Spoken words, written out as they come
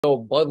So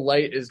Bud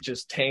Light is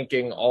just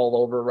tanking all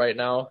over right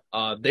now.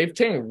 They've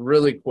tanked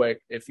really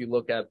quick. If you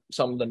look at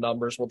some of the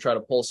numbers, we'll try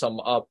to pull some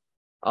up.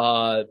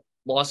 Uh,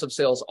 Loss of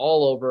sales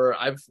all over.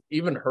 I've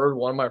even heard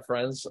one of my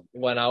friends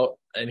went out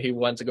and he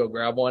went to go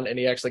grab one and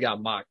he actually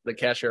got mocked. The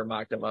cashier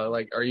mocked him. I was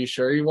like, "Are you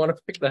sure you want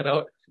to pick that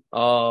out?"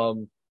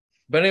 Um,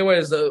 but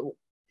anyways,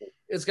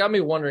 it's got me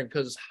wondering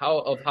because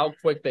how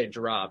quick they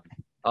dropped.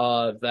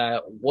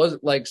 That was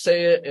like,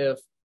 say if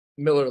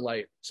Miller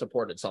Lite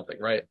supported something,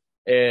 right?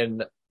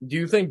 And do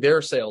you think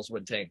their sales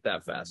would tank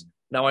that fast?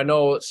 Now I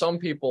know some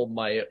people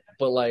might,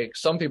 but like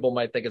some people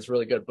might think it's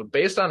really good. But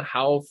based on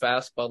how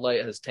fast Bud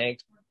Light has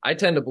tanked, I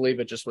tend to believe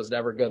it just was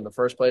never good in the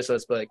first place. So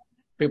it's like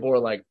people were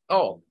like,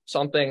 "Oh,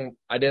 something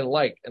I didn't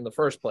like in the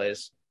first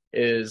place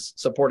is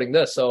supporting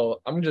this,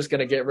 so I'm just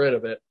gonna get rid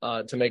of it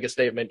to make a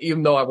statement,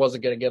 even though I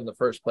wasn't gonna get in the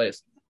first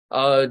place."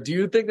 Do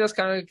you think that's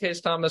kind of the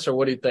case, Thomas, or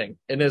what do you think?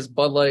 And is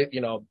Bud Light,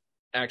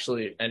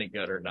 actually any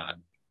good or not?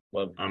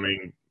 Well, I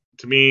mean,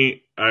 to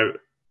me,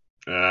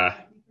 uh,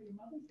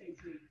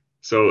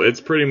 so it's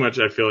pretty much.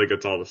 I feel like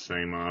it's all the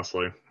same,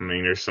 honestly. I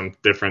mean, there's some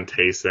different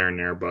tastes there and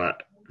there,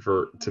 but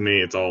to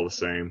me, it's all the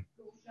same.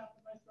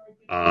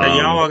 So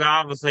y'all Um, will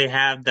obviously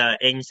have the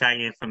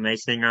inside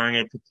information on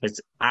it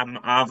because I'm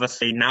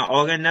obviously not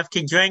old enough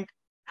to drink.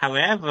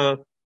 However,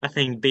 I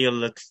think beer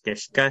looks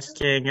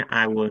disgusting.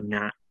 I will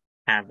not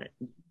have it.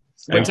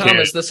 but and So, can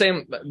Thomas, the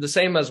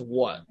same as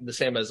what? The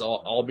same as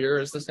all beer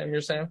is the same,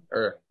 you're saying?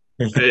 Or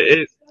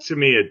it to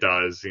me it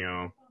does,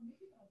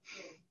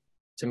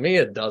 to me,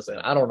 it doesn't.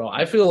 I don't know.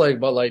 I feel like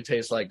Bud Light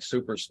tastes like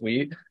super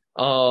sweet.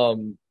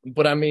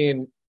 But I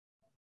mean,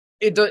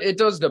 it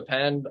does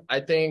depend.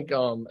 I think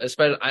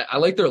especially I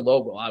like their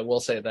logo. I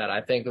will say that.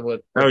 I think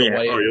with oh the yeah. Oh,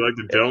 white. you like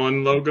the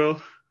Dylan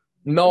logo?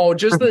 No,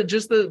 just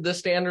the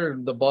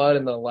standard, the Bud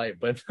and the light,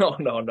 but no,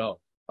 no,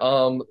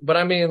 no. But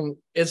I mean,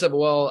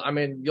 I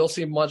mean, you'll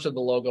see much of the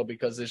logo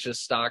because it's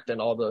just stocked in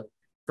all the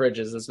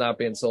fridges. It's not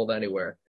being sold anywhere.